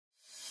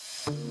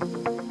The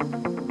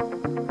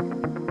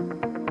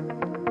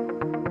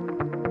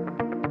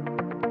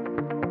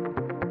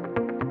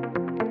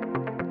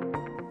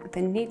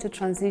need to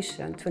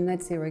transition to a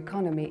net zero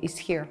economy is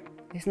here.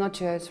 It's not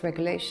just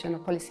regulation or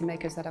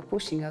policymakers that are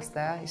pushing us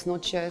there. It's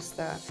not just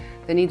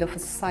the need of a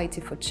society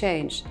for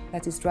change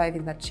that is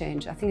driving that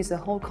change. I think it's a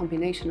whole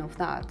combination of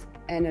that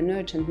and an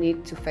urgent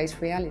need to face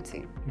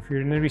reality. If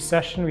you're in a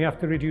recession, we have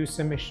to reduce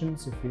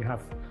emissions. If we have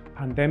a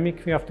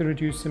pandemic, we have to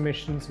reduce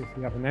emissions. If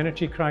we have an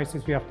energy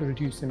crisis, we have to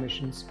reduce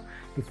emissions.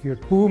 If we're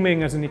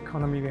booming as an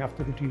economy, we have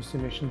to reduce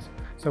emissions.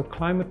 So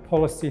climate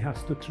policy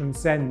has to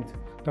transcend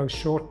those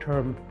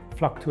short-term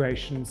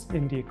fluctuations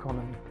in the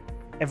economy.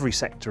 Every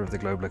sector of the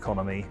global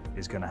economy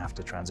is going to have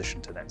to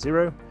transition to net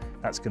zero.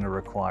 That's going to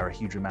require a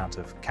huge amount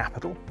of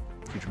capital,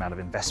 a huge amount of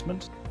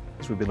investment.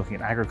 So we'll be looking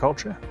at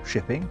agriculture,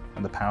 shipping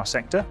and the power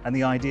sector. And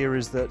the idea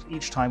is that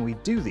each time we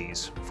do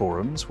these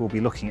forums, we'll be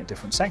looking at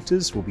different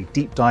sectors, we'll be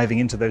deep diving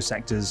into those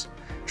sectors,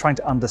 trying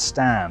to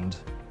understand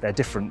their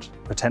different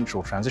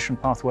potential transition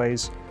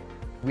pathways.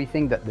 We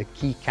think that the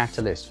key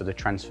catalyst for the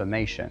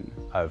transformation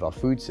of our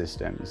food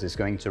systems is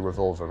going to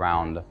revolve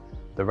around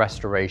the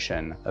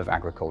restoration of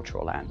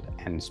agricultural land,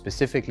 and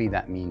specifically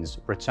that means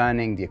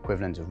returning the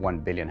equivalent of 1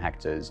 billion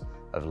hectares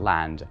of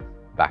land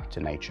back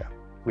to nature.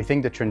 We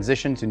think the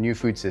transition to new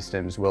food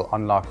systems will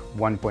unlock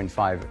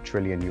 $1.5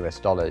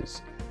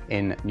 trillion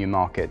in new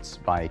markets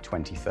by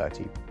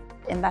 2030.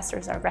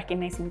 Investors are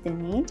recognizing the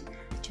need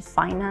to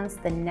finance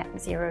the net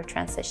zero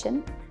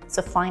transition,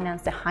 so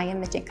finance the high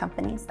emitting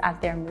companies as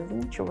they're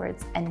moving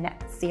towards a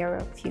net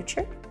zero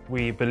future.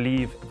 We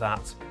believe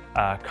that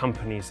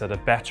companies that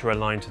are better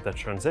aligned to the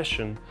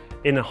transition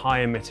in a high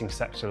emitting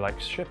sector like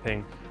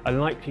shipping are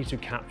likely to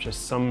capture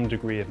some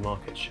degree of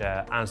market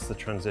share as the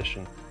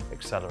transition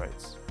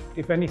accelerates.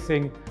 If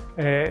anything,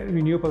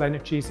 renewable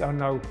energies are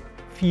now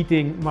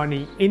feeding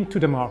money into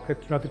the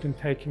market rather than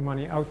taking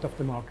money out of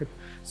the market.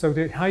 So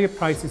the higher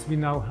prices we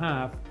now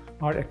have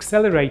are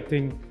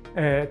accelerating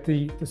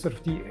the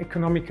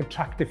economic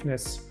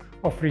attractiveness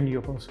of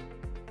renewables.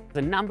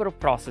 The number of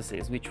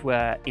processes which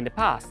were in the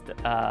past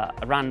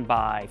run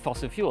by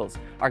fossil fuels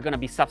are going to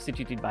be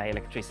substituted by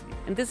electricity.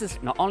 And this is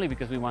not only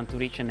because we want to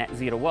reach a net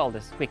zero world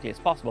as quickly as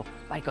possible,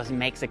 but because it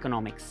makes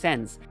economic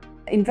sense.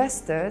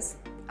 Investors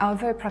are a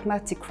very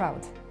pragmatic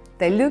crowd.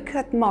 They look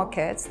at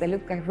markets, they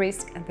look at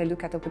risk, and they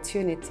look at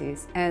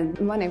opportunities. And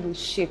money will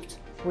shift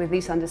with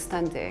this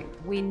understanding.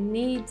 We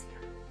need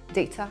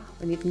data,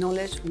 we need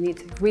knowledge, we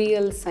need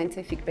real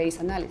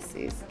scientific-based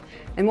analysis.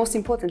 And most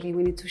importantly,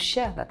 we need to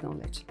share that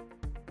knowledge.